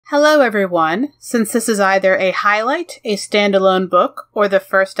Hello everyone. Since this is either a highlight, a standalone book, or the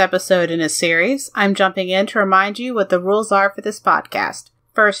first episode in a series, I'm jumping in to remind you what the rules are for this podcast.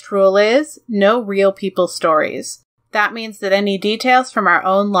 First rule is, no real people stories. That means that any details from our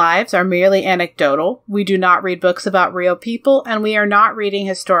own lives are merely anecdotal, we do not read books about real people, and we are not reading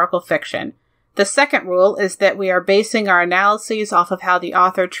historical fiction. The second rule is that we are basing our analyses off of how the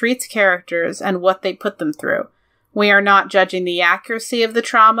author treats characters and what they put them through. We are not judging the accuracy of the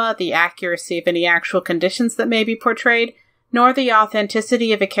trauma, the accuracy of any actual conditions that may be portrayed, nor the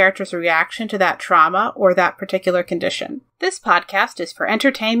authenticity of a character's reaction to that trauma or that particular condition. This podcast is for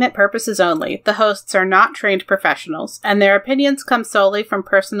entertainment purposes only. The hosts are not trained professionals, and their opinions come solely from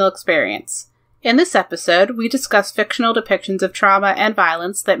personal experience. In this episode, we discuss fictional depictions of trauma and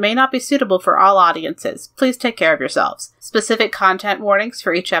violence that may not be suitable for all audiences. Please take care of yourselves. Specific content warnings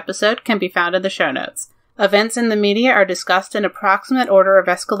for each episode can be found in the show notes. Events in the media are discussed in approximate order of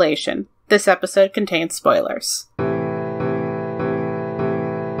escalation. This episode contains spoilers.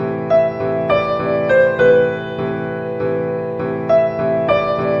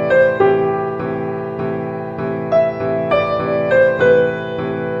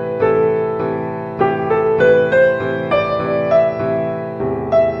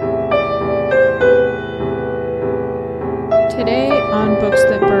 Today on Books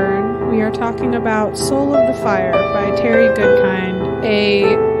That Burn, we are talking about Soul of the Fire by Terry Goodkind,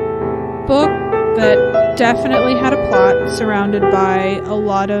 a book that definitely had a plot surrounded by a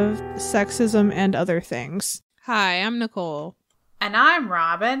lot of sexism and other things. Hi, I'm Nicole. And I'm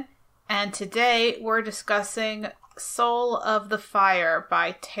Robin, and today we're discussing Soul of the Fire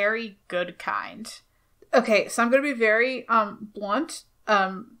by Terry Goodkind. Okay, so I'm going to be very blunt.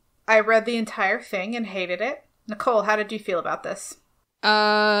 I read the entire thing and hated it. Nicole, how did you feel about this?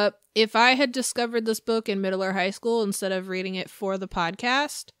 If I had discovered this book in middle or high school instead of reading it for the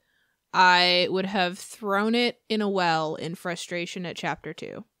podcast, I would have thrown it in a well in frustration at chapter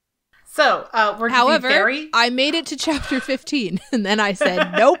 2. So, However, I made it to chapter 15, and then I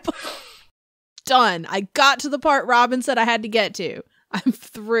said, nope, done. I got to the part Robin said I had to get to. I'm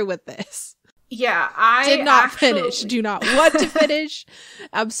through with this. Yeah, I did not finish. Do not want to finish.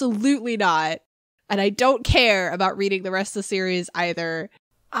 Absolutely not. And I don't care about reading the rest of the series either.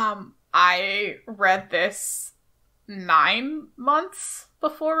 I read this 9 months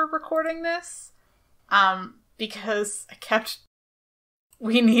before we're recording this. Because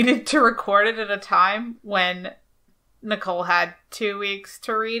we needed to record it at a time when Nicole had 2 weeks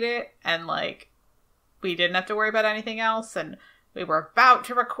to read it, and we didn't have to worry about anything else, and we were about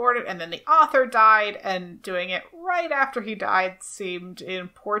to record it, and then the author died, and doing it right after he died seemed in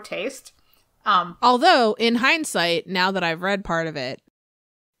poor taste. Although, in hindsight, now that I've read part of it,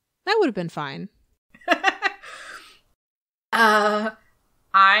 that would have been fine.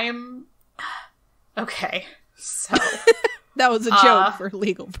 Okay, so... That was a joke for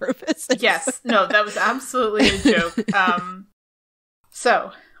legal purposes. Yes, no, that was absolutely a joke.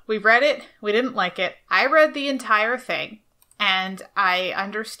 So, we read it, we didn't like it. I read the entire thing, and I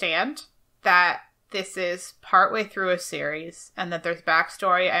understand that this is partway through a series, and that there's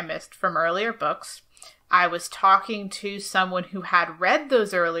backstory I missed from earlier books. I was talking to someone who had read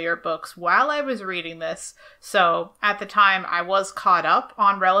those earlier books while I was reading this, so at the time I was caught up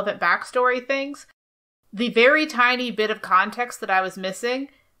on relevant backstory things. The very tiny bit of context that I was missing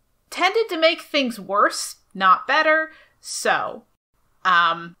tended to make things worse, not better, so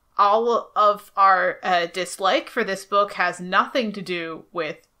all of our dislike for this book has nothing to do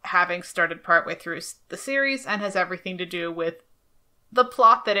with having started partway through the series, and has everything to do with the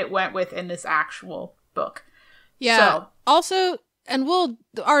plot that it went with in this actual book. Yeah. So, also, and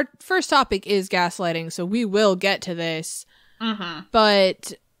our first topic is gaslighting, so we will get to this. Mm-hmm.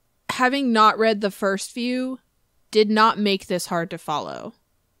 But having not read the first few did not make this hard to follow.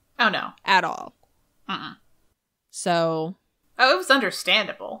 Oh, no. At all. Mm-mm. So... Oh, it was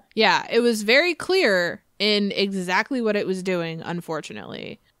understandable. Yeah, it was very clear in exactly what it was doing,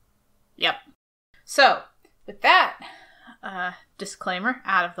 unfortunately. Yep. So, with that disclaimer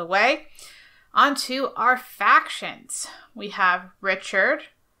out of the way, on to our factions. We have Richard,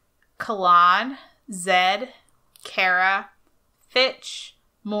 Kalan, Zed, Kara, Fitch,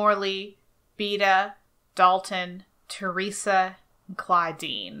 Morley, Beta, Dalton, Teresa, and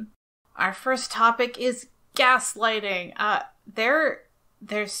Claudine. Our first topic is gaslighting.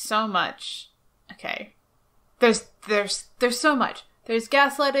 There's so much. Okay. There's so much. There's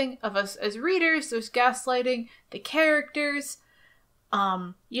gaslighting of us as readers. There's gaslighting the characters.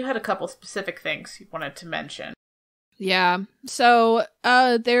 You had a couple specific things you wanted to mention. Yeah. So,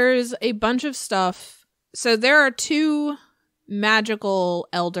 there's a bunch of stuff. So there are two magical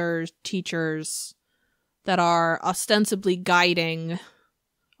elders, teachers that are ostensibly guiding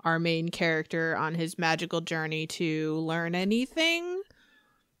our main character on his magical journey to learn anything,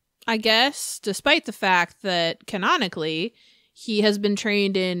 I guess, despite the fact that canonically he has been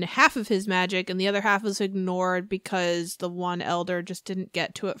trained in half of his magic and the other half is ignored because the one elder just didn't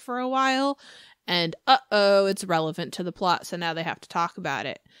get to it for a while. And it's relevant to the plot, so now they have to talk about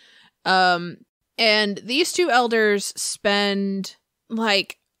it. And these two elders spend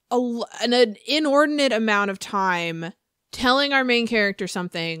like an inordinate amount of time telling our main character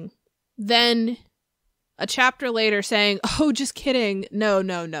something, then a chapter later saying, oh, just kidding. No,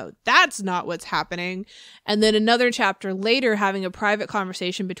 that's not what's happening. And then another chapter later having a private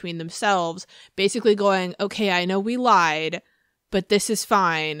conversation between themselves, basically going, okay, I know we lied, but this is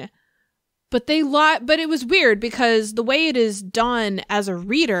fine. But they lied, but it was weird because the way it is done as a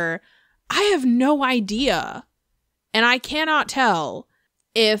reader, I have no idea. And I cannot tell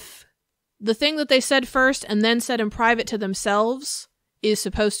if the thing that they said first and then said in private to themselves is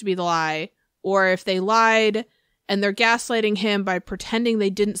supposed to be the lie, or if they lied and they're gaslighting him by pretending they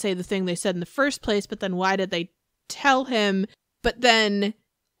didn't say the thing they said in the first place, but then why did they tell him? But then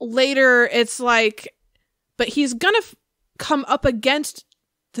later it's like, but he's gonna come up against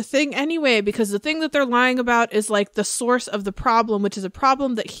the thing anyway, because the thing that they're lying about is like the source of the problem, which is a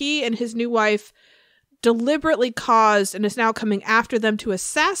problem that he and his new wife deliberately caused and is now coming after them to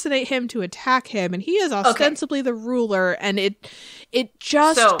assassinate him, to attack him, and he is ostensibly the ruler, and it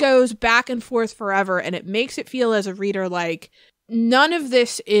just goes back and forth forever, and it makes it feel as a reader like none of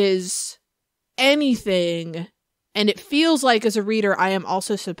this is anything, and it feels like as a reader I am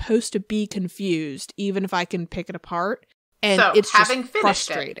also supposed to be confused, even if I can pick it apart, and so, it's just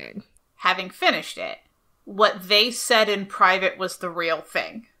frustrating. Having finished it, what they said in private was the real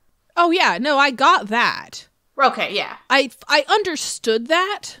thing. Oh, yeah. No, I got that. Okay, yeah. I understood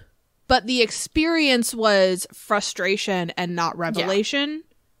that, but the experience was frustration and not revelation. Yeah.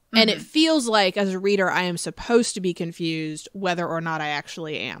 Mm-hmm. And it feels like, as a reader, I am supposed to be confused whether or not I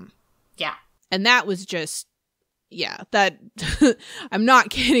actually am. Yeah. And that was just, that I'm not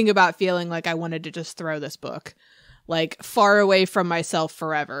kidding about feeling like I wanted to just throw this book, like, far away from myself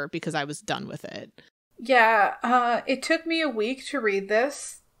forever because I was done with it. Yeah, it took me a week to read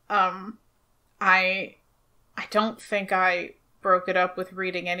this. I don't think I broke it up with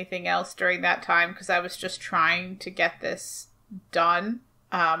reading anything else during that time because I was just trying to get this done,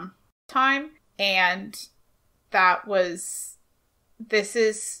 and that was, this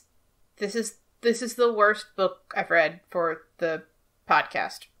is the worst book I've read for the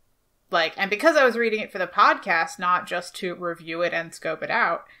podcast. Like, and because I was reading it for the podcast, not just to review it and scope it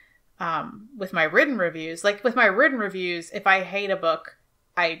out, with my written reviews, if I hate a book,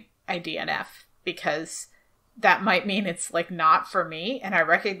 I DNF, because that might mean it's like not for me, and I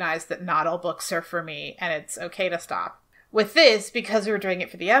recognize that not all books are for me, and it's okay to stop. With this, because we were doing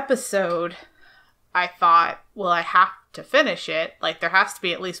it for the episode, I thought, well, I have to finish it. Like, there has to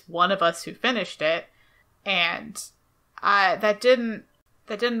be at least one of us who finished it, and that didn't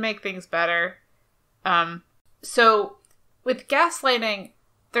make things better. So with gaslighting,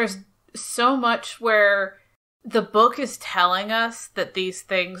 there's so much where the book is telling us that these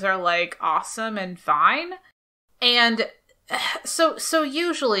things are, like, awesome and fine. And so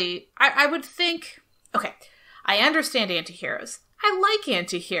usually, I would think, okay, I understand antiheroes. I like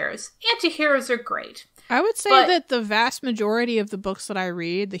antiheroes. Antiheroes are great. I would say that the vast majority of the books that I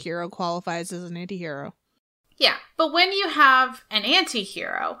read, the hero qualifies as an antihero. Yeah, but when you have an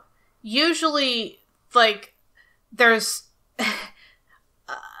antihero, usually, like, there's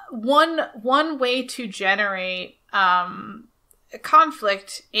one way to generate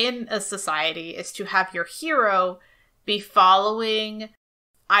conflict in a society is to have your hero be following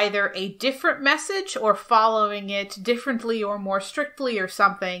either a different message or following it differently or more strictly or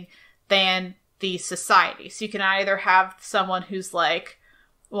something than the society. So you can either have someone who's like,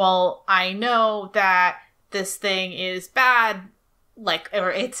 well, I know that this thing is bad, like,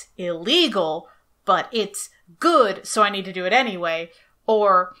 or it's illegal, but it's good, so I need to do it anyway.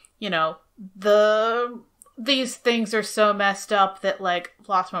 Or, you know, these things are so messed up that, like,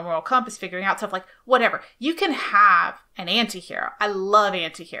 lost my moral compass, figuring out stuff, like, whatever. You can have an anti-hero. I love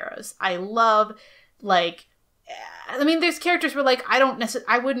anti-heroes. I love, like, I mean, there's characters where, like,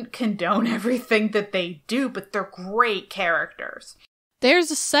 I wouldn't condone everything that they do, but they're great characters.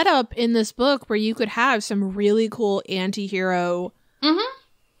 There's a setup in this book where you could have some really cool anti-hero,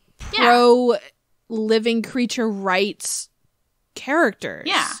 pro-living creature rights characters.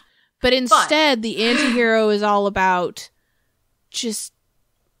 Yeah. But instead, the anti-hero is all about just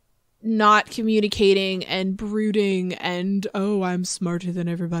not communicating and brooding and, oh, I'm smarter than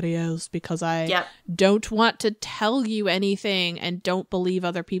everybody else because I don't want to tell you anything and don't believe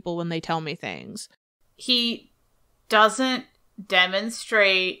other people when they tell me things. He doesn't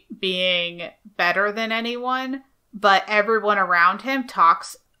demonstrate being better than anyone, but everyone around him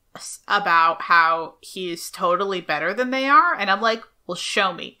talks about how he's totally better than they are. And I'm like, well,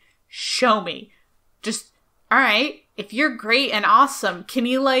 show me. Just, all right. If you're great and awesome, can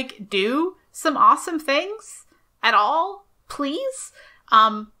you like do some awesome things at all, please?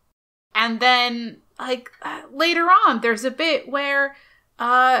 And then like later on, there's a bit where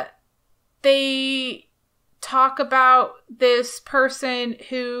they talk about this person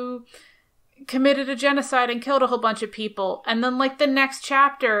who committed a genocide and killed a whole bunch of people. And then like the next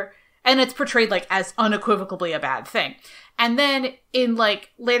chapter, and it's portrayed like as unequivocally a bad thing. And then in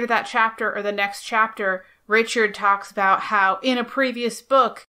like later that chapter or the next chapter, Richard talks about how in a previous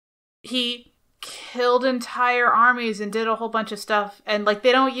book, he killed entire armies and did a whole bunch of stuff. And like,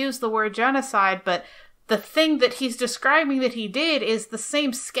 they don't use the word genocide, but the thing that he's describing that he did is the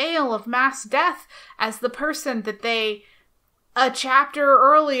same scale of mass death as the person that they, a chapter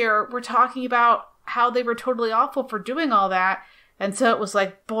earlier, were talking about how they were totally awful for doing all that. And so it was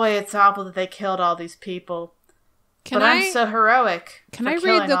like, boy, it's awful that they killed all these people. I'm so heroic. Can I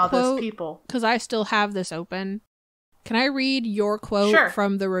read the quote? Because I still have this open. Can I read your quote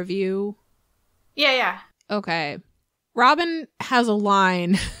from the review? Yeah. Okay. Robin has a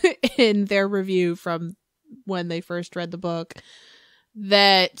line in their review from when they first read the book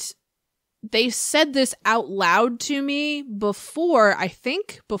that they said this out loud to me before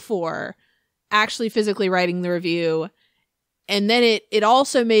actually physically writing the review. And then it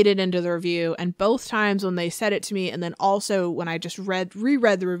also made it into the review. And both times when they said it to me, and then also when I just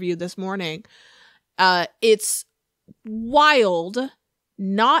reread the review this morning, it's wild,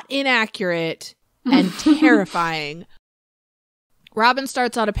 not inaccurate, and terrifying. Robin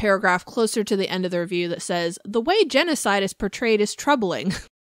starts out a paragraph closer to the end of the review that says, "The way genocide is portrayed is troubling."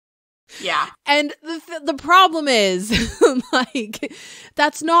 Yeah. And the problem is, like,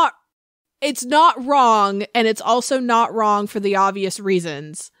 it's not wrong, and it's also not wrong for the obvious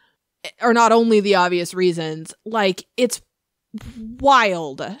reasons. Or not only the obvious reasons. Like, it's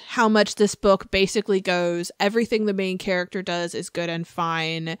wild how much this book basically goes, everything the main character does is good and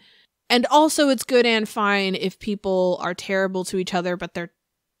fine. And also it's good and fine if people are terrible to each other, but they're,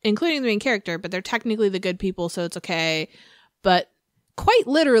 including the main character, but they're technically the good people, so it's okay. But quite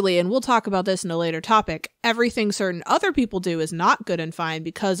literally, and we'll talk about this in a later topic, everything certain other people do is not good and fine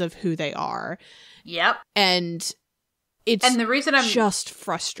because of who they are. Yep. And the reason I'm just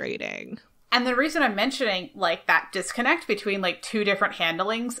frustrating. And the reason I'm mentioning like that disconnect between like two different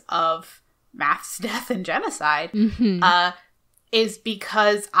handlings of mass death and genocide is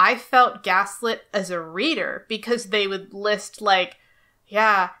because I felt gaslit as a reader, because they would list like,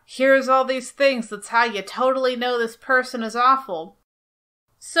 yeah, here's all these things. That's how you totally know this person is awful.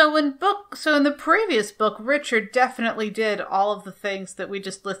 So in the previous book, Richard definitely did all of the things that we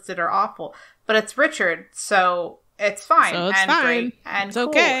just listed are awful. But it's Richard, so it's fine. So it's and fine. Great and it's cool.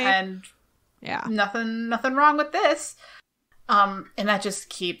 Okay. And yeah. Nothing wrong with this. And that just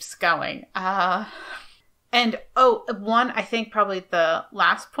keeps going. And one, I think probably the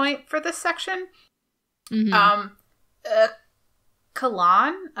last point for this section.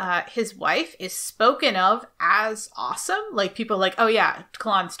 Kalan, his wife, is spoken of as awesome. Like, people are like, oh yeah,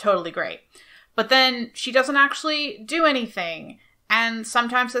 Kalan's totally great. But then she doesn't actually do anything. And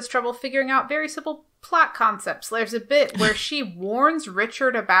sometimes has trouble figuring out very simple plot concepts. There's a bit where she warns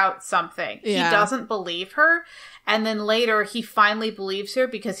Richard about something. Yeah. He doesn't believe her. And then later he finally believes her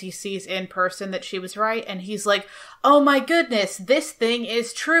because he sees in person that she was right. And he's like, oh my goodness, this thing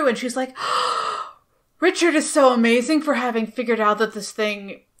is true. And she's like, Richard is so amazing for having figured out that this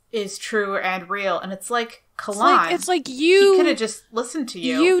thing is true and real. And it's like, Kalan, it's like you, he could have just listened to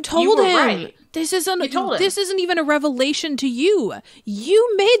you. You told him. Right. This isn't even a revelation to you.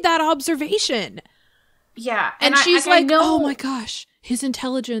 You made that observation. Yeah. And she's like, oh my gosh, his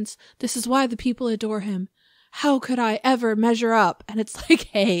intelligence. This is why the people adore him. How could I ever measure up? And it's like,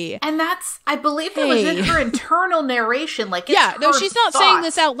 hey. And I believe that was in her internal narration. Like, it's she's not saying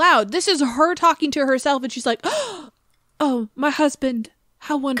this out loud. This is her talking to herself, and she's like, oh, my husband.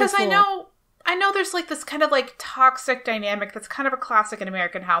 How wonderful. Because I know there's like this kind of like toxic dynamic that's kind of a classic in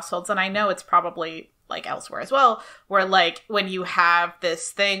American households. And I know it's probably like elsewhere as well, where like when you have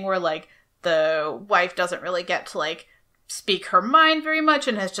this thing where like the wife doesn't really get to like speak her mind very much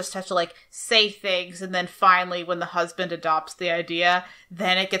and has to like say things, and then finally when the husband adopts the idea,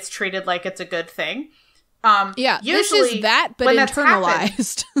 then it gets treated like it's a good thing. Usually this is that, but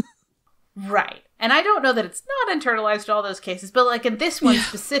internalized. Right. And I don't know that it's not internalized in all those cases, but like in this one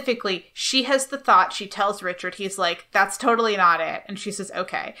specifically, she has the thought, she tells Richard, he's like, that's totally not it. And she says,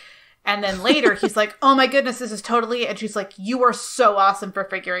 okay. And then later he's like, oh my goodness, this is totally it. And she's like, you are so awesome for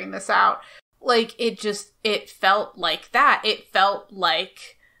figuring this out. Like, it felt like that. It felt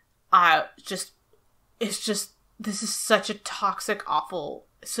like, this is such a toxic, awful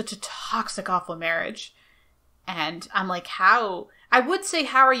marriage. And I'm like, how? I would say,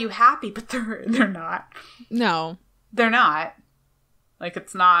 how are you happy? But they're not. No. They're not. Like,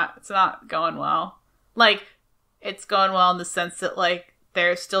 it's not going well. Like, it's going well in the sense that, like,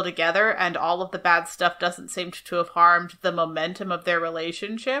 they're still together and all of the bad stuff doesn't seem to have harmed the momentum of their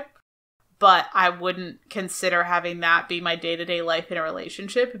relationship. But I wouldn't consider having that be my day-to-day life in a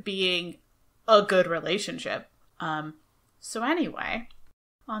relationship being a good relationship. So anyway,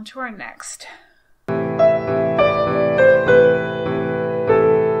 on to our next.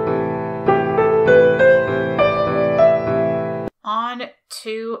 On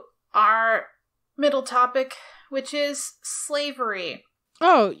to our middle topic, which is slavery.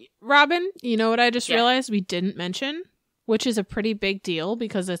 Oh, Robin, you know what I just realized we didn't mention? Which is a pretty big deal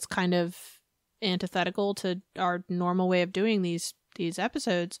because it's kind of antithetical to our normal way of doing these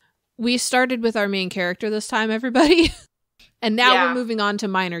episodes. We started with our main character this time, everybody. And now we're moving on to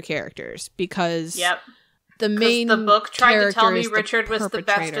minor characters because the book tried to tell me Richard was the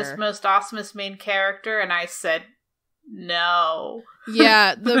bestest, most awesomest main character, and I said no.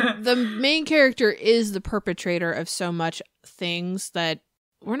 Yeah, the main character is the perpetrator of so much things that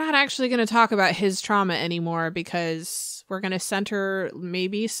we're not actually going to talk about his trauma anymore because we're going to center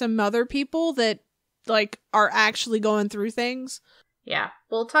maybe some other people that like are actually going through things. Yeah,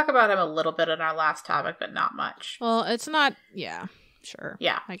 we'll talk about him a little bit in our last topic, but not much. Well, it's not. Yeah, sure.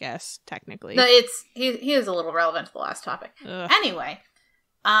 Yeah, I guess technically, no, he is a little relevant to the last topic. Ugh. Anyway,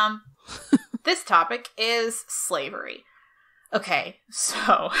 this topic is slavery. Okay,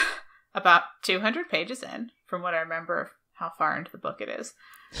 so about 200 pages in, from what I remember, how far into the book it is.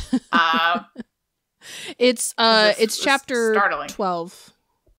 It's chapter startling. 12.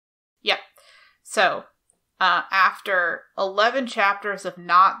 Yep. So. After 11 chapters of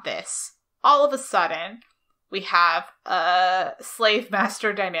not this, all of a sudden, we have a slave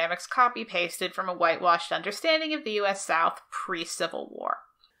master dynamics copy-pasted from a whitewashed understanding of the U.S. South pre-Civil War.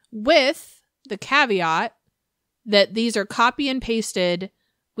 With the caveat that these are copy and pasted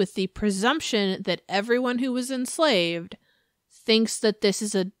with the presumption that everyone who was enslaved thinks that this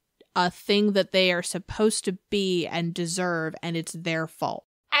is a thing that they are supposed to be and deserve, and it's their fault.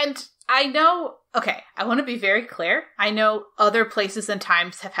 And I know, okay, I want to be very clear. I know other places and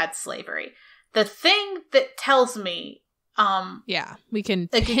times have had slavery. The thing that tells me, we can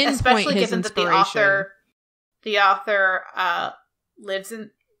pinpoint especially his given inspiration. that the author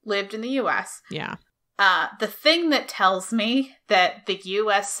lived in the U.S. Yeah. The thing that tells me that the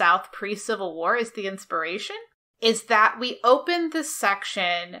U.S. South pre-Civil War is the inspiration is that we opened this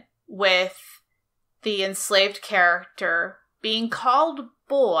section with the enslaved character being called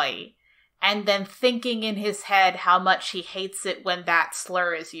boy and then thinking in his head how much he hates it when that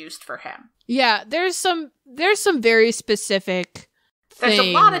slur is used for him. Yeah, there's some very specific things. There's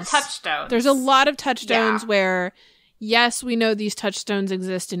a lot of touchstones. There's a lot of touchstones where, yes, we know these touchstones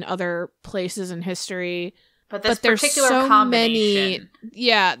exist in other places in history. But this particular combination.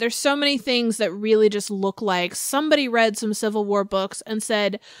 There's so many things that really just look like somebody read some Civil War books and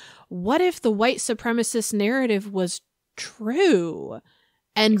said, what if the white supremacist narrative was true?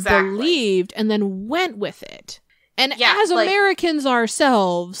 And believed and then went with it. And as Americans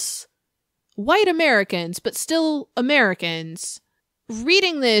ourselves, white Americans, but still Americans,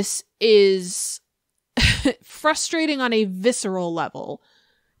 reading this is frustrating on a visceral level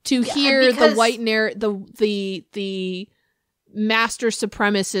to hear the white the master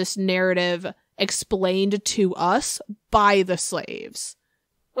supremacist narrative explained to us by the slaves.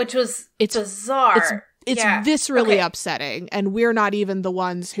 Which was bizarre. It's viscerally upsetting, and we're not even the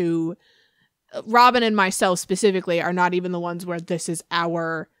ones who, Robin and myself specifically, are not even the ones where this is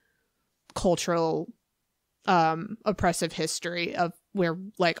our cultural oppressive history of where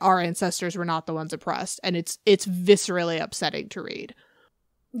like our ancestors were not the ones oppressed, and it's viscerally upsetting to read.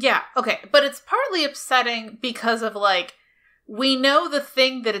 Yeah, okay, but it's partly upsetting because of like, we know the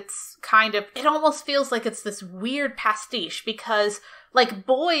thing that it's kind of, it almost feels like it's this weird pastiche because like,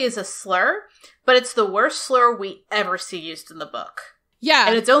 boy is a slur, but it's the worst slur we ever see used in the book. Yeah.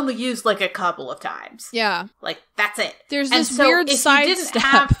 And it's only used, like, a couple of times. Yeah. Like, that's it. There's this weird side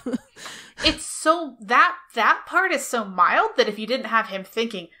step. It's so, that part is so mild that if you didn't have him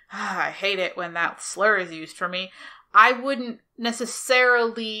thinking, I hate it when that slur is used for me, I wouldn't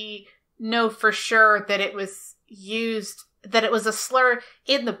necessarily know for sure that it was used, that it was a slur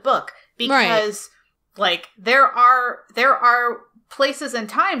in the book, because like there are places and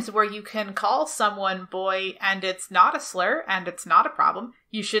times where you can call someone boy and it's not a slur and it's not a problem.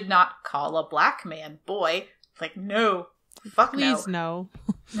 You should not call a black man boy. Like, no. Fuck Please no.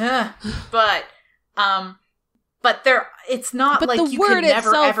 But there, it's not but like the you word can never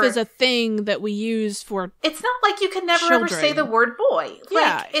itself ever, is a thing that we use for. It's not like you can never children. ever say the word boy.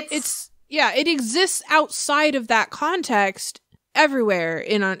 Like, it exists outside of that context everywhere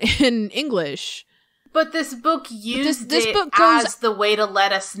in English. But this book used this it book goes, as the way to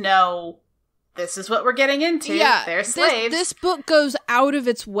let us know this is what we're getting into. Yeah, they're slaves. This book goes out of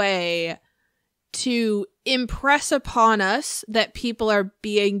its way to impress upon us that people are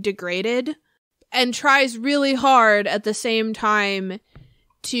being degraded, and tries really hard at the same time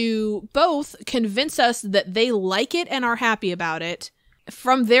to both convince us that they like it and are happy about it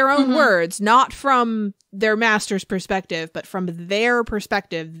from their own words, not from their master's perspective, but from their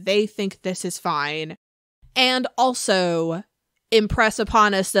perspective. They think this is fine. And also impress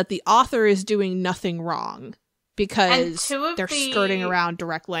upon us that the author is doing nothing wrong because they're skirting around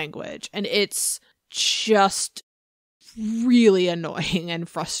direct language. And it's just really annoying and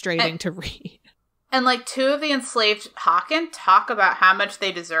frustrating to read. And, like, two of the enslaved Hocken talk about how much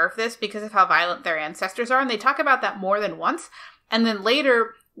they deserve this because of how violent their ancestors are, and they talk about that more than once. And then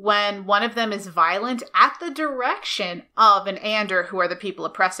later, when one of them is violent at the direction of an Ander, who are the people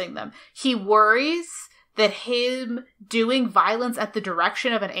oppressing them, he worries that him doing violence at the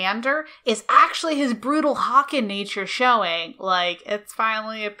direction of an Ander is actually his brutal Hocken nature showing. Like, it's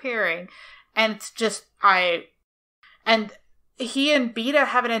finally appearing. And it's just, and he and Beta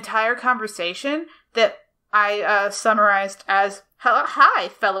have an entire conversation that I summarized as, "Hi,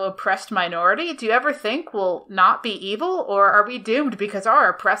 fellow oppressed minority. Do you ever think we'll not be evil, or are we doomed because our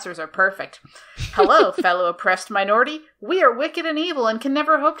oppressors are perfect? Hello, fellow oppressed minority. We are wicked and evil and can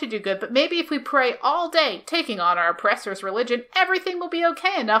never hope to do good, but maybe if we pray all day, taking on our oppressor's religion, everything will be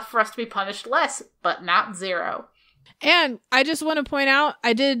okay enough for us to be punished less, but not zero." And I just want to point out,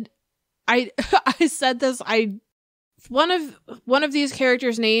 I said this, one of these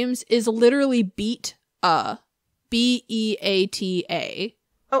characters' names is literally Beata. Beata.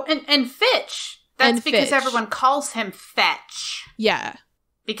 Oh, and Fitch. That's and because Fitch. everyone calls him Fetch. Yeah.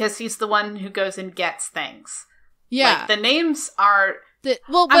 Because he's the one who goes and gets things. Yeah. Like, the names are...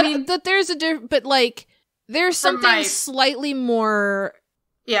 there's something slightly more...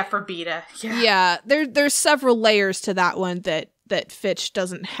 Yeah, for Beta. Yeah, there's several layers to that one that Fitch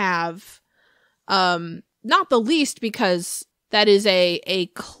doesn't have. Not the least because that is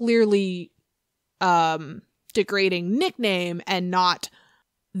a clearly degrading nickname and not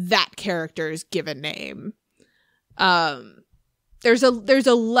that character's given name. There's a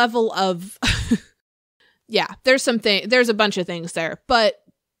level of yeah, there's a bunch of things there, but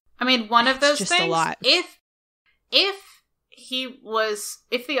I mean, one of those just things, a lot. if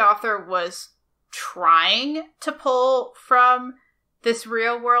the author was trying to pull from this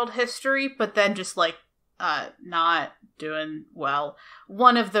real world history, but then just like not doing well,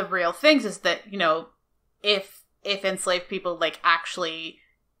 one of the real things is that, you know, if enslaved people like actually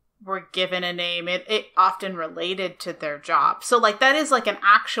were given a name, it often related to their job. So like that is like an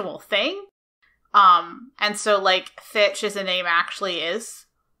actual thing. And so like Fitch as a name actually is,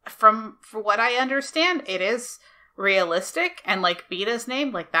 for what I understand, it is realistic, and like Beta's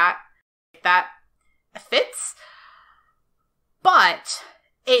name, like that fits. But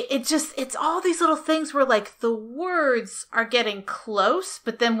it's all these little things where like the words are getting close,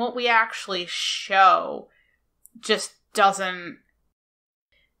 but then what we actually show just doesn't,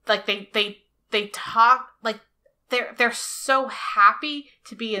 like they talk like they're so happy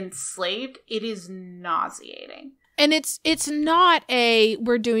to be enslaved, it is nauseating. And it's not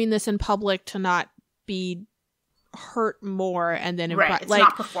we're doing this in public to not be hurt more and then right. It's like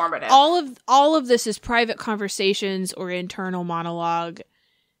not performative. All of this is private conversations or internal monologue.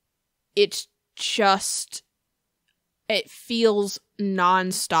 It's just, it feels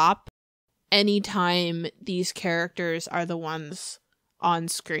nonstop anytime these characters are the ones on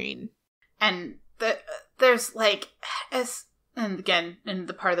screen. And there's like, and again, in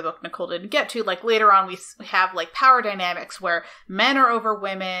the part of the book Nicole didn't get to, like later on we have like power dynamics where men are over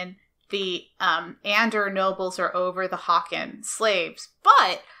women, the Ander nobles are over the Hocken slaves,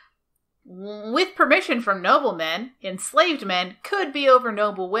 but with permission from noblemen, enslaved men could be over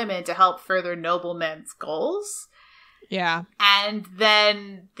noble women to help further noblemen's goals. Yeah. And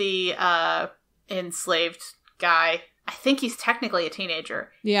then the enslaved guy, I think he's technically a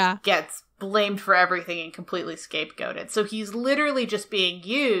teenager, gets blamed for everything and completely scapegoated. So he's literally just being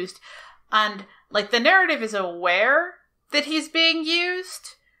used And, like, the narrative is aware that he's being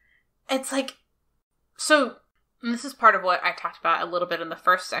used. It's like, so, and this is part of what I talked about a little bit in the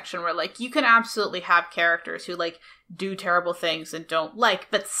first section, where, like, you can absolutely have characters who, like, do terrible things and don't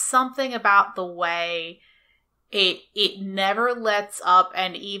like, but something about the way it never lets up,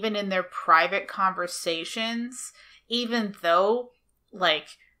 and even in their private conversations, even though,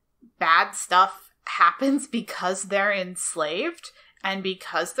 like, bad stuff happens because they're enslaved and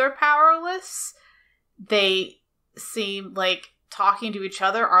because they're powerless, they seem like talking to each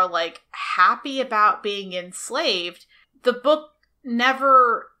other are, like, happy about being enslaved. The book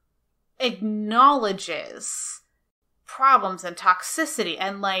never acknowledges problems and toxicity,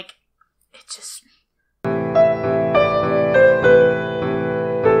 and, like, it just...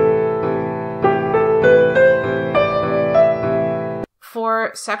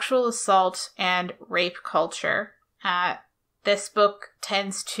 For sexual assault and rape culture, this book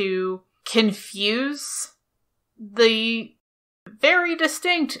tends to confuse the very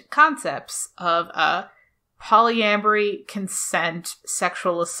distinct concepts of polyamory, consent,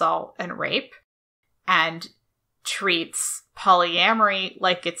 sexual assault, and rape, and treats polyamory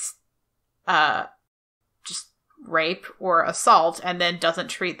like it's just rape or assault, and then doesn't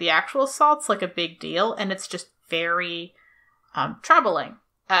treat the actual assaults like a big deal, and it's just very troubling.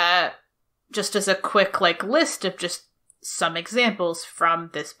 Just as a quick, like, list of just some examples from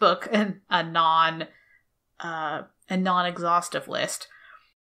this book, and a non-exhaustive list.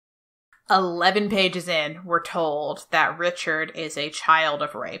 11 pages in, we're told that Richard is a child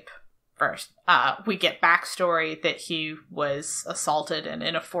of rape. First, we get backstory that he was assaulted and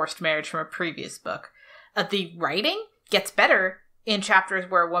in a forced marriage from a previous book. The writing gets better in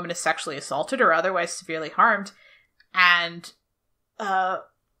chapters where a woman is sexually assaulted or otherwise severely harmed, and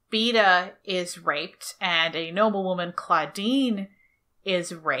Beta is raped, and a noblewoman, Claudine,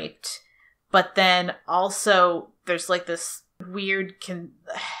 is raped. But then also there's, like, this weird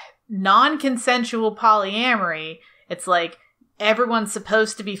non-consensual polyamory. It's like everyone's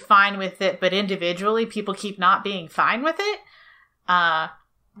supposed to be fine with it, but individually people keep not being fine with it,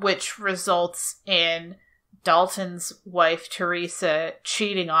 which results in Dalton's wife, Teresa,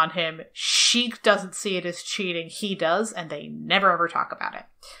 cheating on him. She doesn't see it as cheating. He does, and they never ever talk about it.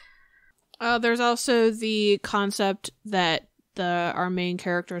 There's also the concept that our main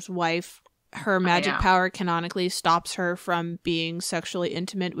character's wife, her magic power canonically stops her from being sexually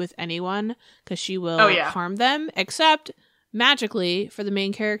intimate with anyone, because she will harm them, except magically, for the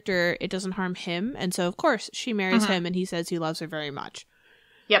main character, it doesn't harm him, and so of course she marries him, and he says he loves her very much.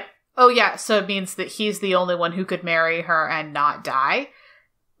 Yep. Oh yeah, so it means that he's the only one who could marry her and not die,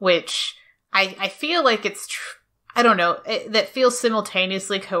 which I feel like it's, I don't know, that feels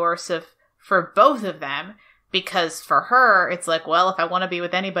simultaneously coercive for both of them, because for her, it's like, well, if I want to be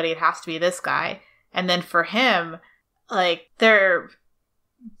with anybody, it has to be this guy. And then for him, like, their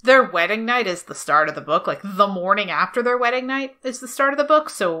wedding night is the start of the book. Like, the morning after their wedding night is the start of the book.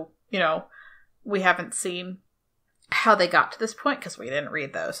 So, you know, we haven't seen how they got to this point because we didn't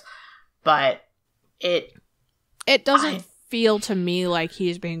read those. But it doesn't feel to me like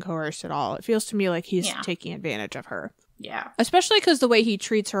he's being coerced at all. It feels to me like he's taking advantage of her. Yeah. Especially because the way he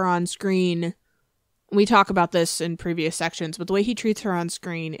treats her on screen, we talk about this in previous sections, but the way he treats her on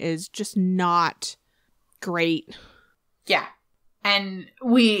screen is just not great. Yeah. And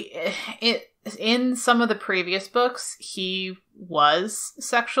in some of the previous books, he was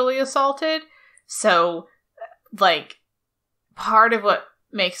sexually assaulted. So, like, part of what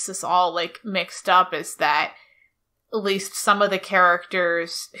makes this all, like, mixed up is that at least some of the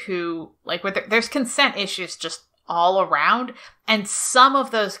characters who, like, there's consent issues just all around, and some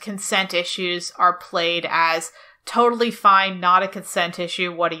of those consent issues are played as totally fine, not a consent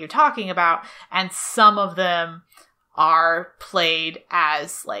issue, what are you talking about? And some of them are played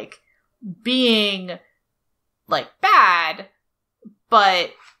as, like, being, like, bad,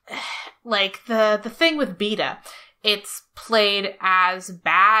 but, like, the thing with Beta, it's played as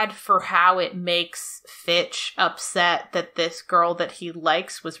bad for how it makes Fitch upset that this girl that he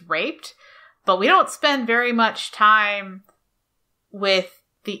likes was raped, but we don't spend very much time with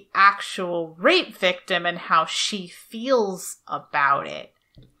the actual rape victim and how she feels about it.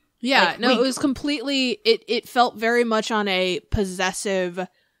 Yeah, like, it was completely, it felt very much on a possessive,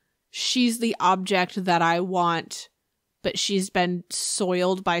 she's the object that I want, but she's been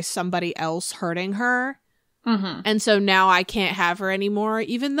soiled by somebody else hurting her. Mm-hmm. And so now I can't have her anymore,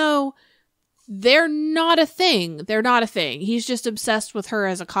 even though they're not a thing. They're not a thing. He's just obsessed with her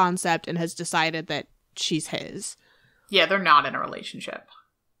as a concept and has decided that she's his. Yeah, they're not in a relationship.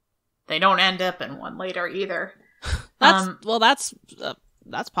 They don't end up in one later either. That's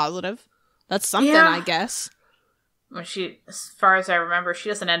positive. That's something, I guess. Well, as far as I remember, she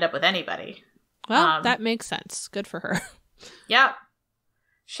doesn't end up with anybody. Well, that makes sense. Good for her. Yeah.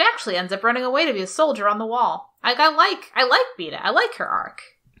 She actually ends up running away to be a soldier on the wall. I like Beta. I like her arc.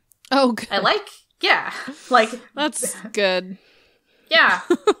 Oh, good. That's good. Yeah.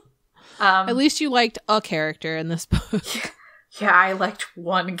 At least you liked a character in this book. Yeah, I liked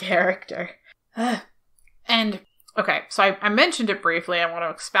one character. And, okay, so I mentioned it briefly. I want to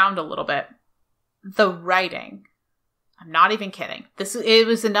expound a little bit. The writing. I'm not even kidding. It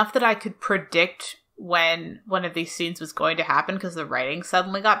was enough that I could predict when one of these scenes was going to happen because the writing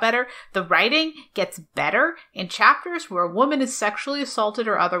suddenly got better. The writing gets better in chapters where a woman is sexually assaulted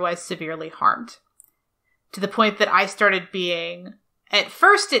or otherwise severely harmed. To the point that I started being... At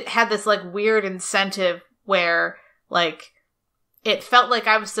first, it had this, weird incentive where, it felt like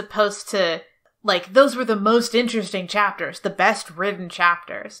I was supposed to... those were the most interesting chapters, the best written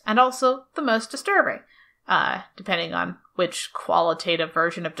chapters, and also the most disturbing, depending on which qualitative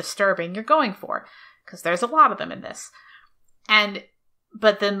version of disturbing you're going for, because there's a lot of them in this.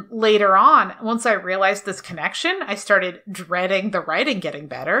 But then later on, once I realized this connection, I started dreading the writing getting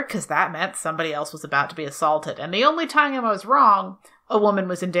better, because that meant somebody else was about to be assaulted. And the only time I was wrong, a woman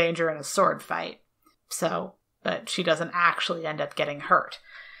was in danger in a sword fight. But she doesn't actually end up getting hurt.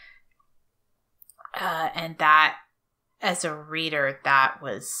 And that, as a reader, that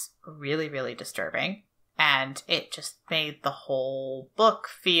was really, really disturbing. And it just made the whole book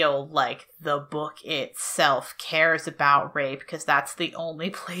feel like the book itself cares about rape, because that's the only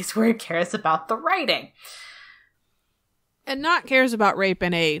place where it cares about the writing. And not cares about rape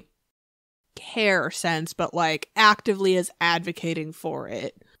in a care sense, but actively is advocating for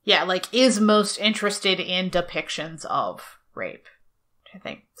it. Yeah, is most interested in depictions of rape, I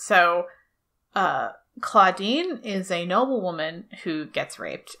think. So, Claudine is a noble woman who gets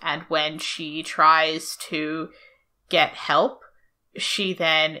raped, and when she tries to get help, she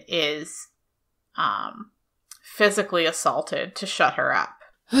then is physically assaulted to shut her up.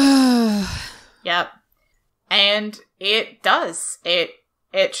 Yep. And it does. It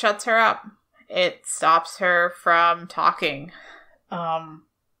shuts her up. It stops her from talking. A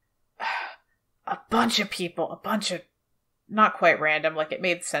bunch of not quite random, it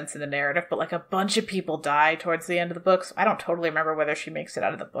made sense in the narrative, but a bunch of people die towards the end of the book, so I don't totally remember whether she makes it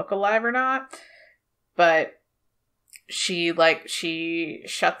out of the book alive or not, but she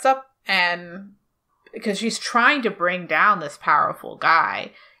shuts up, and because she's trying to bring down this powerful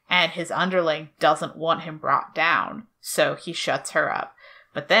guy, and his underling doesn't want him brought down, so he shuts her up.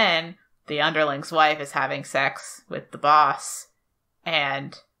 But then the underling's wife is having sex with the boss,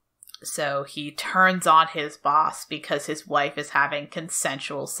 and so he turns on his boss because his wife is having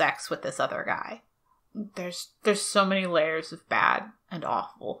consensual sex with this other guy. There's so many layers of bad and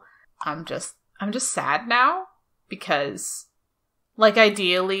awful. I'm just sad now because,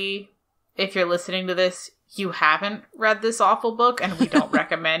 ideally, if you're listening to this, you haven't read this awful book, and we don't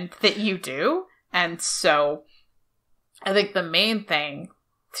recommend that you do. And so I think the main thing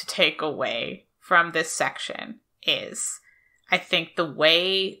to take away from this section is, I think the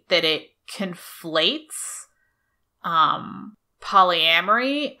way that it conflates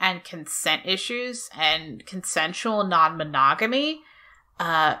polyamory and consent issues and consensual non-monogamy,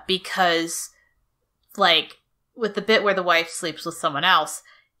 because, with the bit where the wife sleeps with someone else,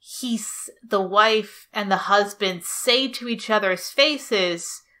 the wife and the husband say to each other's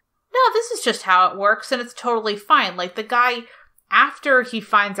faces, no, this is just how it works, and it's totally fine. The guy, after he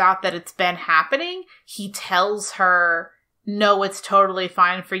finds out that it's been happening, he tells her, no, it's totally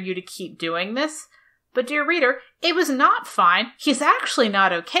fine for you to keep doing this. But dear reader, it was not fine. He's actually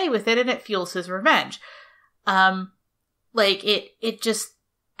not okay with it, and it fuels his revenge. It just...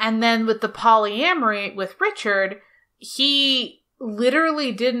 And then with the polyamory with Richard, he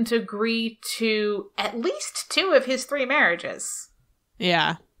literally didn't agree to at least 2 of his 3 marriages.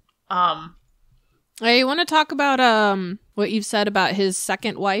 Yeah. I want to talk about what you've said about his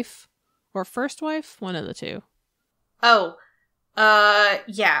second wife or first wife? One of the 2. Oh,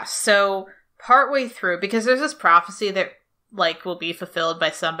 yeah, so partway through, because there's this prophecy that, will be fulfilled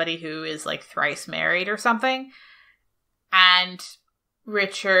by somebody who is, thrice married or something, and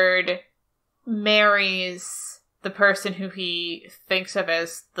Richard marries the person who he thinks of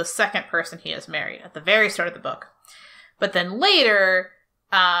as the second person he has married at the very start of the book. But then later,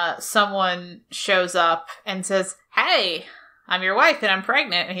 someone shows up and says, hey, I'm your wife and I'm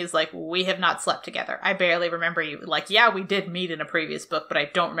pregnant. And he's like, we have not slept together. I barely remember you. Yeah, we did meet in a previous book, but I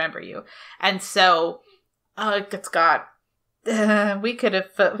don't remember you. And so, it's got, we could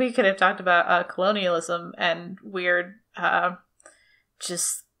have talked about colonialism and weird,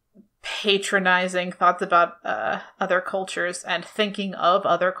 just patronizing thoughts about other cultures and thinking of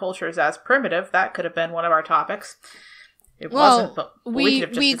other cultures as primitive. That could have been one of our topics. It wasn't, but we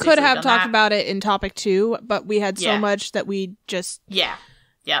could have talked about it in topic 2, but we had so much that we just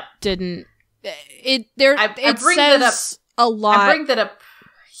didn't. It says a lot. I bring that up.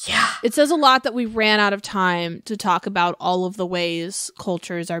 Yeah, it says a lot that we ran out of time to talk about all of the ways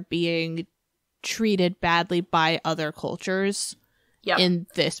cultures are being treated badly by other cultures in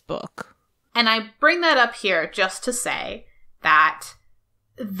this book. And I bring that up here just to say that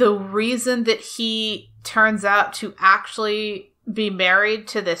the reason that he turns out to actually be married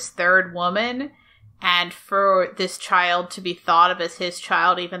to this third woman and for this child to be thought of as his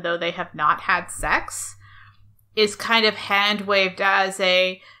child even though they have not had sex is kind of hand-waved as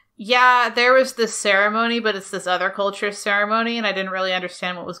there was this ceremony, but it's this other culture's ceremony, and I didn't really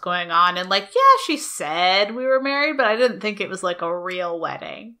understand what was going on. And she said we were married, but I didn't think it was like a real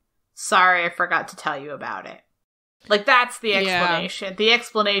wedding. Sorry, I forgot to tell you about it. That's the explanation. Yeah. The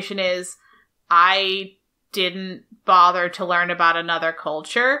explanation is I didn't bother to learn about another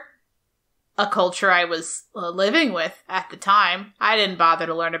culture. A culture I was living with at the time. I didn't bother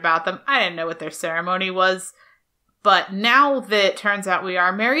to learn about them. I didn't know what their ceremony was. But now that it turns out we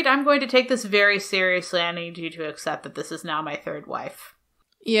are married, I'm going to take this very seriously. I need you to accept that this is now my third wife.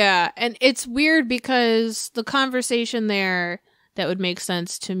 Yeah, and it's weird because the conversation there that would make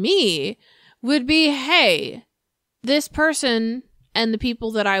sense to me would be, hey, this person and the people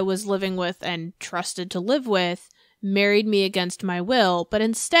that I was living with and trusted to live with married me against my will, but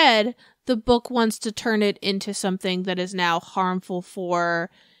instead the book wants to turn it into something that is now harmful for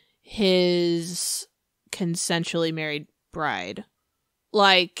his consensually married bride.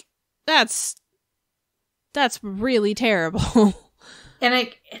 That's really terrible. And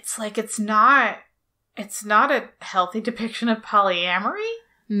it's not a healthy depiction of polyamory.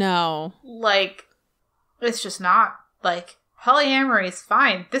 No. It's just not. Polyamory is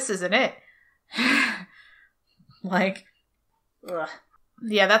fine. This isn't it. Ugh.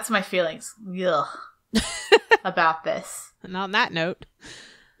 Yeah, that's my feelings. Ugh. About this. And on that note.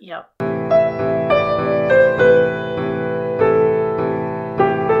 Yep.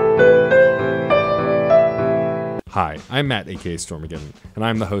 Hi, I'm Matt, aka Stormageddon, and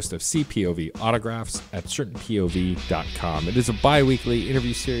I'm the host of CPOV Autographs at certainpov.com. It is a bi-weekly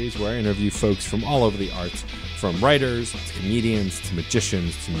interview series where I interview folks from all over the arts, from writers to comedians to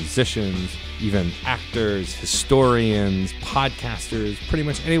magicians to musicians, even actors, historians, podcasters, pretty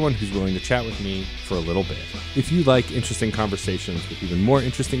much anyone who's willing to chat with me for a little bit. If you like interesting conversations with even more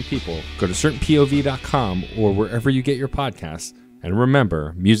interesting people, go to certainpov.com or wherever you get your podcasts. And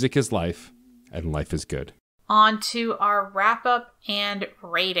remember, music is life, and life is good. On to our wrap-up and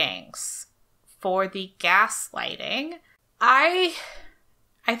ratings. For the gaslighting, I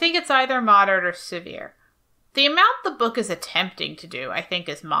think it's either moderate or severe. The amount the book is attempting to do, I think,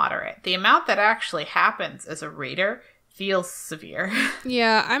 is moderate. The amount that actually happens as a reader feels severe.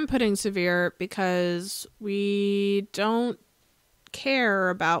 Yeah, I'm putting severe because we don't care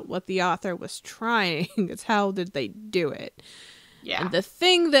about what the author was trying. It's how did they do it. Yeah. And the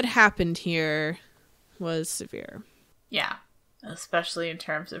thing that happened here was severe. Yeah. Especially in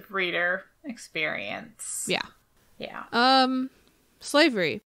terms of reader experience. Yeah. Yeah.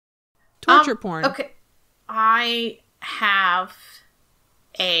 Slavery. Torture porn. Okay. I have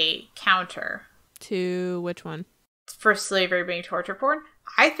a counter. To which one? For slavery being torture porn.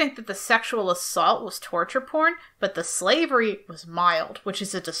 I think that the sexual assault was torture porn, but the slavery was mild, which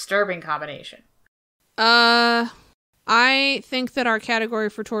is a disturbing combination. I think that our category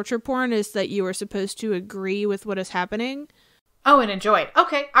for torture porn is that you are supposed to agree with what is happening. Oh, and enjoy it.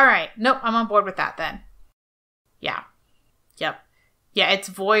 Okay, alright. Nope, I'm on board with that then. Yeah. Yep. Yeah, it's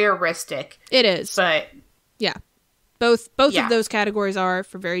voyeuristic. It is. But yeah. Both of those categories are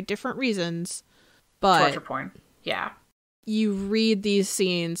for very different reasons. But torture porn. Yeah. You read these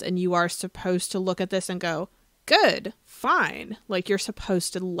scenes and you are supposed to look at this and go, good, fine. You're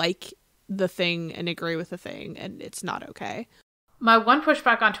supposed to like the thing and agree with the thing, and it's not okay. My one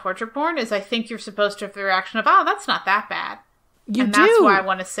pushback on torture porn is I think you're supposed to have the reaction of, oh, that's not that bad. That's why I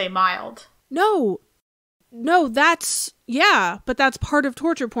want to say mild. No, that's, yeah, but that's part of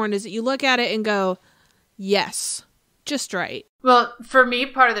torture porn is that you look at it and go, yes, just right. Well, for me,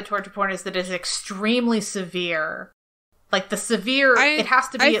 part of the torture porn is that it's extremely severe. The severe, it has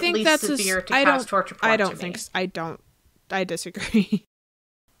to be at least severe to cause torture porn. I disagree.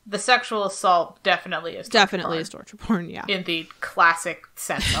 The sexual assault definitely is torture porn, yeah. In the classic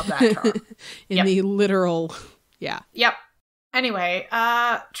sense of that term. In the literal, yeah. Yep. Anyway,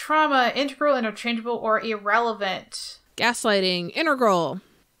 trauma, integral, interchangeable, or irrelevant? Gaslighting, integral.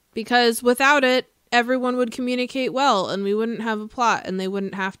 Because without it, everyone would communicate well, and we wouldn't have a plot, and they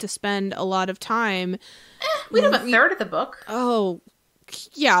wouldn't have to spend a lot of time. We'd have a third of the book. Oh,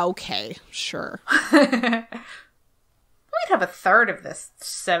 yeah, okay, sure. We'd have a third of this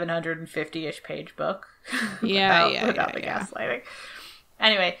 750-ish page book. without the gaslighting.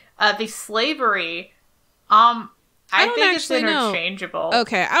 Anyway, the slavery, I think it's interchangeable.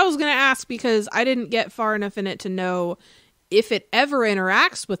 Okay, I was going to ask because I didn't get far enough in it to know if it ever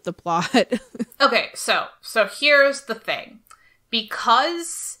interacts with the plot. Okay, so here's the thing.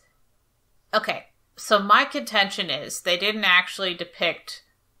 So my contention is they didn't actually depict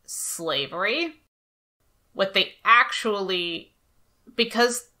slavery. What they actually,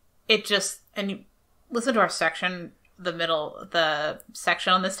 because it just, and you listen to our section, the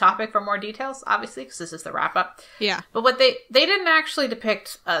section on this topic for more details, obviously, because this is the wrap up. Yeah. But what they didn't actually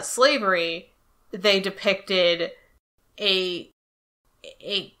depict slavery. They depicted a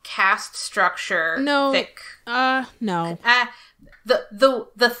caste structure. No. No.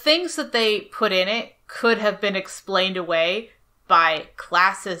 The things that they put in it could have been explained away by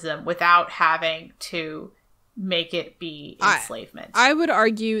classism without having to make it be enslavement. I would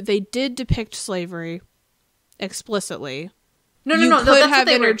argue they did depict slavery explicitly. No, you could have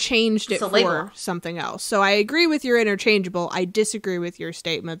interchanged it for something else. So I agree with your interchangeable. I disagree with your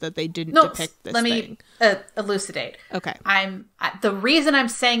statement that they didn't depict this thing. Let me elucidate. Okay. The reason I'm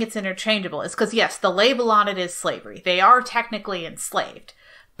saying it's interchangeable is because, yes, the label on it is slavery. They are technically enslaved.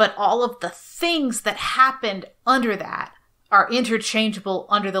 But all of the things that happened under that are interchangeable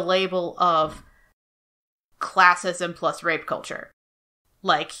under the label of classism plus rape culture.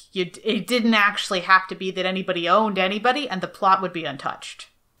 Like, it didn't actually have to be that anybody owned anybody, and the plot would be untouched.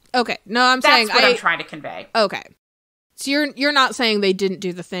 Okay, no, That's what I'm trying to convey. Okay, so you're not saying they didn't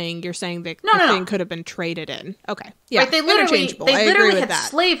do the thing. You're saying that the thing could have been traded in. Okay, yeah, right, they literally had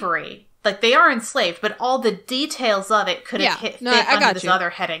slavery. Like, they are enslaved, but all the details of it could have fit under this other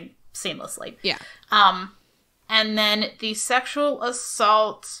heading seamlessly. Yeah. And then the sexual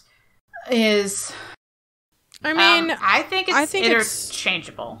assault is. I mean, I think it's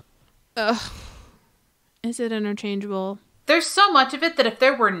interchangeable. Is it interchangeable? There's so much of it that if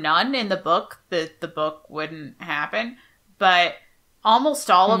there were none in the book, the book wouldn't happen. But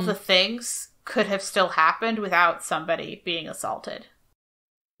almost all of the things could have still happened without somebody being assaulted.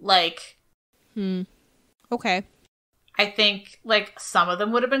 Like... Okay. I think, like, some of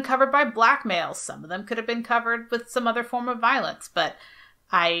them would have been covered by blackmail. Some of them could have been covered with some other form of violence. But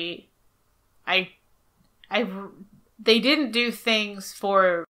they didn't do things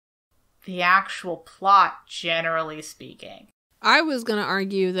for the actual plot, generally speaking. I was going to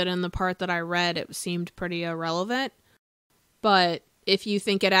argue that in the part that I read, it seemed pretty irrelevant. But if you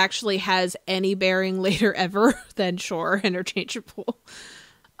think it actually has any bearing later ever, then sure, interchangeable.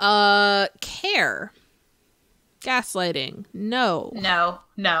 Care. Gaslighting. No.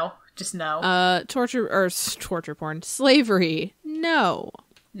 No. Just no. Torture porn. Slavery. No.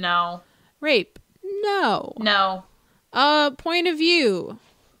 Rape. No. Point of view.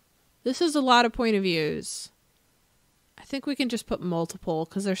 This is a lot of point of views. I think we can just put multiple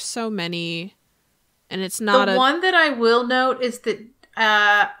because there's so many, and it's not the one that I will note is that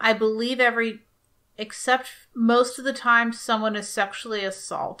I believe except most of the time someone is sexually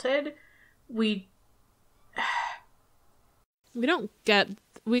assaulted, we kind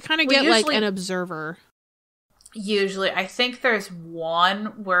of get like an observer. Usually, I think there's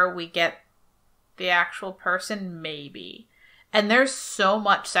one where we get the actual person, maybe. And there's so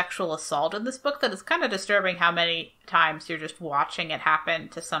much sexual assault in this book that it's kind of disturbing how many times you're just watching it happen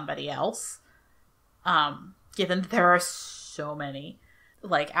to somebody else. Given that there are so many,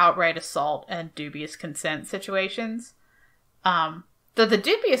 like, outright assault and dubious consent situations. Though the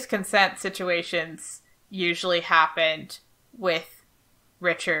dubious consent situations usually happened with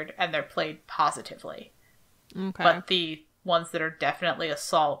Richard, and they're played positively. Okay. But the ones that are definitely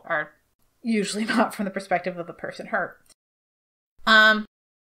assault are usually not from the perspective of the person hurt.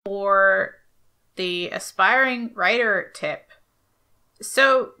 For the aspiring writer tip.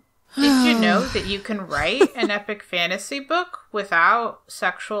 So, did you know that you can write an epic fantasy book without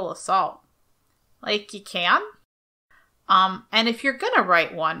sexual assault? Like, you can? And if you're gonna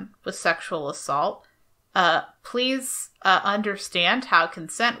write one with sexual assault, please understand how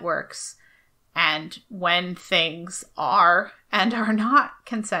consent works and when things are and are not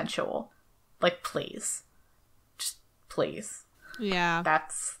consensual. Like, please. Just please. Yeah.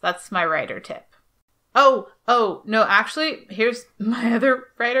 That's my writer tip. Oh, no, actually, here's my other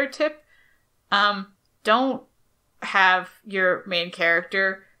writer tip. Don't have your main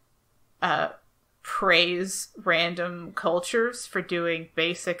character praise random cultures for doing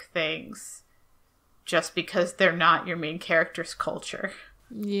basic things just because they're not your main character's culture.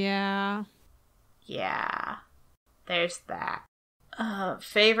 Yeah. Yeah. There's that.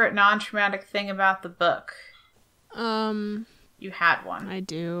 Favorite non-traumatic thing about the book? You had one. I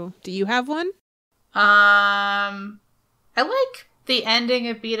do. Do you have one? I like the ending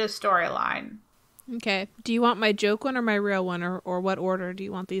of Beta's storyline. Okay. Do you want my joke one or my real one, or what order do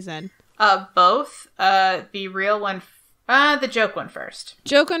you want these in? Both. The real one, the joke one first.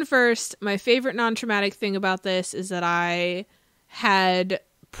 Joke one first. My favorite non-traumatic thing about this is that I had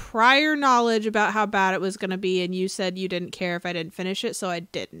prior knowledge about how bad it was going to be, and you said you didn't care if I didn't finish it, so I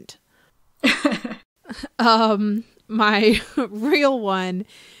didn't. My real one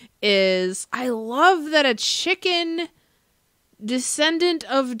is I love that a chicken descendant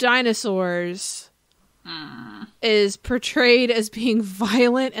of dinosaurs is portrayed as being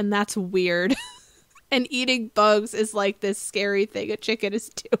violent, and that's weird. And eating bugs is like this scary thing a chicken is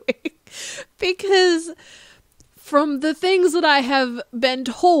doing. Because from the things that I have been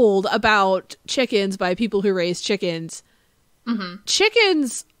told about chickens by people who raise chickens,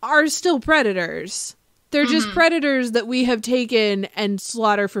 chickens are still predators. They're just predators that we have taken and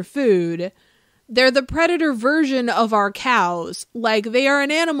slaughter for food. They're the predator version of our cows. Like, they are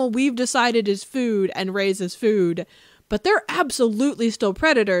an animal we've decided is food and raise as food. But they're absolutely still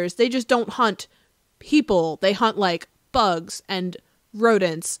predators. They just don't hunt people. They hunt, like, bugs and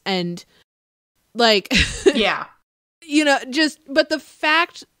rodents and, like... Yeah. You know, but the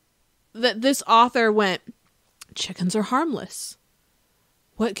fact that this author went, chickens are harmless.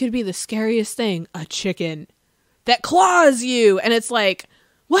 What could be the scariest thing? A chicken that claws you. And it's like,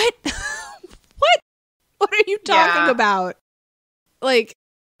 what? What are you talking about? Like,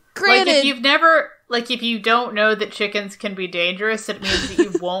 granted. If you don't know that chickens can be dangerous, it means that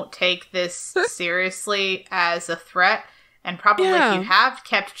you won't take this seriously as a threat. And probably if you have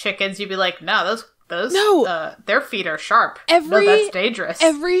kept chickens, you'd be like, no, their feet are sharp. No, that's dangerous.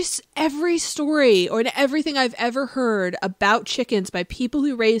 Every story or everything I've ever heard about chickens by people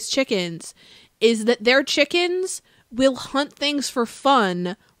who raise chickens is that their chickens will hunt things for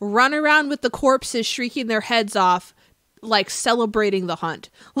fun, run around with the corpses shrieking their heads off, like celebrating the hunt.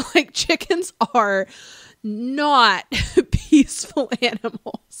 Like, chickens are not peaceful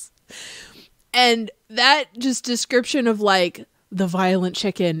animals. And that just description of, like, the violent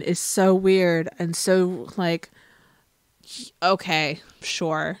chicken is so weird and so, like, okay,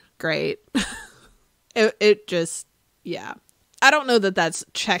 sure, great. it just, yeah. I don't know that that's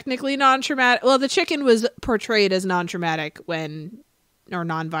technically non-traumatic. Well, the chicken was portrayed as non-traumatic or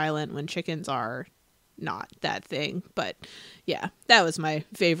non-violent when chickens are not that thing. But yeah, that was my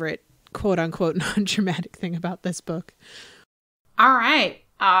favorite quote-unquote non-traumatic thing about this book. All right.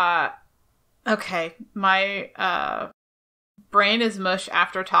 Okay. My brain is mush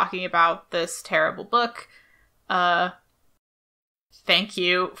after talking about this terrible book. Thank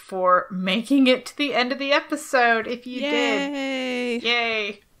you for making it to the end of the episode. If you did,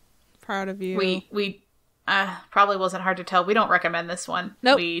 yay! Proud of you. We probably wasn't hard to tell. We don't recommend this one.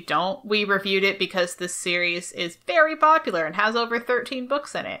 Nope. We don't. We reviewed it because this series is very popular and has over 13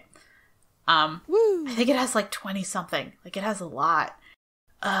 books in it. Woo. I think it has like 20 something. Like, it has a lot.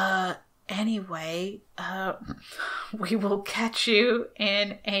 Anyway, we will catch you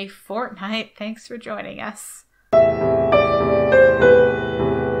in a fortnight. Thanks for joining us.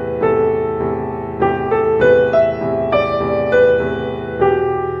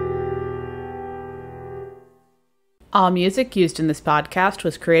 All music used in this podcast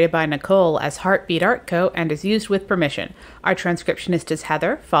was created by Nicole as Heartbeat Art Co. and is used with permission. Our transcriptionist is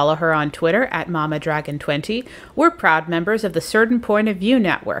Heather. Follow her on Twitter at MamaDragon20. We're proud members of the Certain Point of View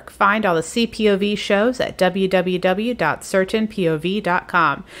Network. Find all the CPOV shows at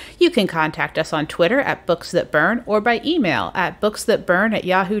www.certainpov.com. You can contact us on Twitter at BooksThatBurn or by email at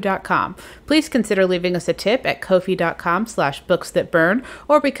booksthatburn@yahoo.com. Please consider leaving us a tip at ko-fi.com/booksthatburn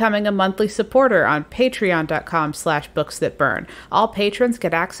or becoming a monthly supporter on patreon.com/booksthatburn. All patrons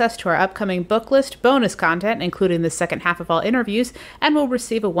get access to our upcoming book list, bonus content, including the second half of all interviews, and will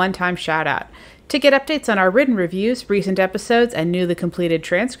receive a one-time shout-out. To get updates on our written reviews, recent episodes, and newly completed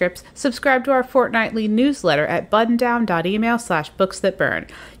transcripts, subscribe to our fortnightly newsletter at buttondown.email/booksthatburn.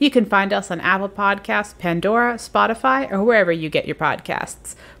 You can find us on Apple Podcasts, Pandora, Spotify, or wherever you get your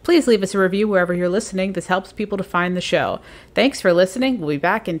podcasts. Please leave us a review wherever you're listening. This helps people to find the show. Thanks for listening. We'll be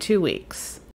back in 2 weeks.